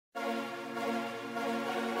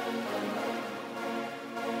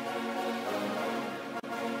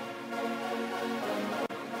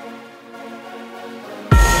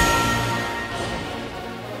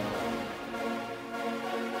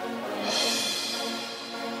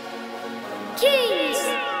Keys,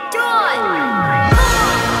 Dawn.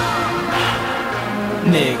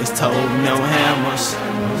 Niggas told no hammers.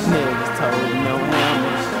 Niggas told no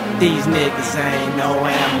hammers. These niggas ain't no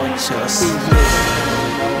amateurs.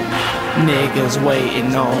 Niggas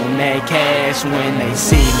waiting on that cash when they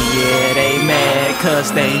see me, yeah, they mad,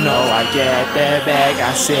 cause they know I got that bag.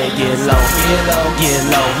 I said get low, get low, get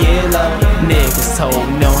low, get low. Niggas told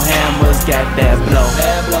no hammers, got that blow,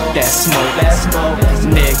 that smoke, that smoke.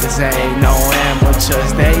 Niggas ain't no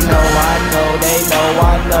amateurs, they know I know, they know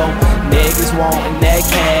I know. Niggas wanting that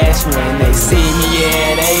cash when they see me,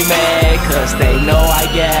 yeah, they mad, cause they know I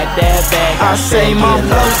got that bag. I say my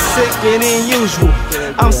flow sicker than usual.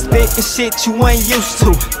 I'm spitting shit you ain't used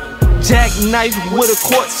to. Jackknife with a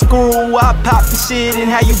corkscrew. I pop the shit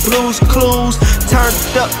and how you blues clues. Turned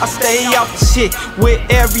up, I stay off the shit. With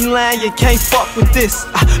every line, you can't fuck with this.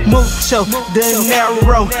 Mucho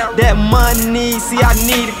dinero, that money, see I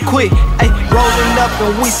need it quick. Ay, rolling up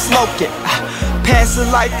and we smoke it. Pass it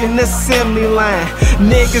like an assembly line.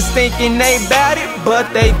 Niggas thinking they bout it, but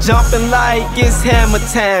they jumping like it's hammer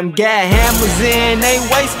time. Got hammers in they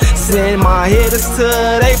waist, send my hitters to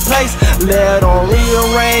they place. Let them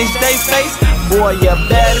rearrange they face. Boy, you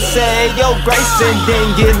better say your grace and then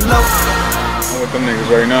get low. I'm with them niggas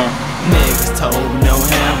right now. Niggas told no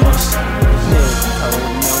hammers. Niggas told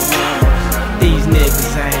no hammers. These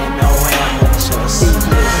niggas ain't no amateurs.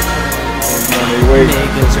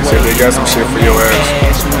 Niggas they said they got some shit for your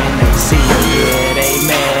ass. When they see me, yeah, they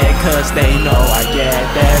mad, cause they know I got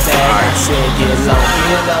that bag. I said get low,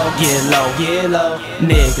 get low, get low, get low.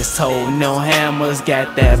 Niggas told no hammers,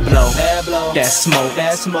 got that blow, that smoke,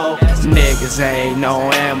 that smoke. Niggas ain't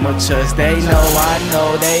no amateurs, they know I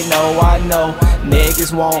know, they know I know.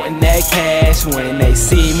 Niggas wanting that cash when they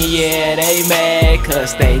see me, yeah, they mad,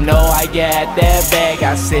 cause they know I got that bag.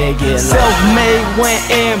 I said get low. Self-made when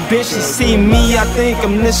ambitious see me, I think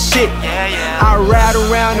I'm the shit. I ride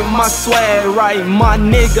around in my swag, right, my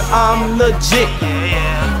nigga, I'm legit.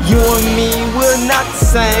 You and me, we're not the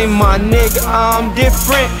same, my nigga, I'm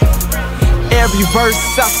different. Every verse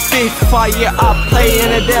I spit fire, I play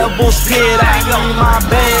in the devil's pit. I need my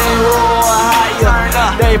band roll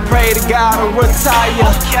higher. They pray to God to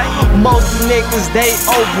retire. Most niggas, they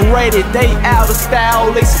overrated, they out of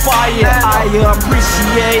style, expired. I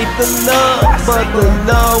appreciate the love, but the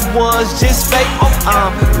love was just fake.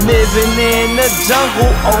 I'm living in the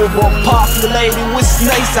jungle, overpopulated with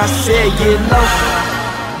snakes. I said get low.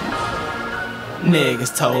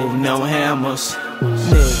 Niggas told no hammers.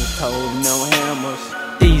 Niggas told no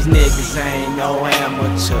hammers. These niggas ain't no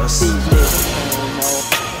amateurs.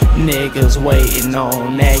 Niggas waiting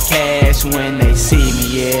on that cash when they see me,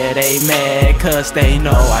 yeah, they mad, cause they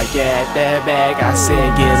know I got that bag. I said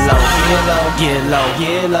get low, get low, get low,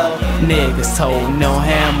 get low. Niggas told no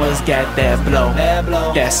hammers, got that blow,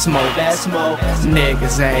 that smoke, that smoke.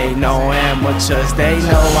 Niggas ain't no amateurs, they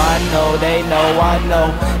know I know, they know I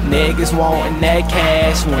know. Niggas wanting that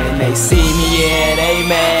cash when they see me, yeah, they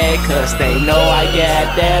mad, cause they know I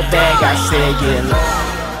got that bag. I said get low.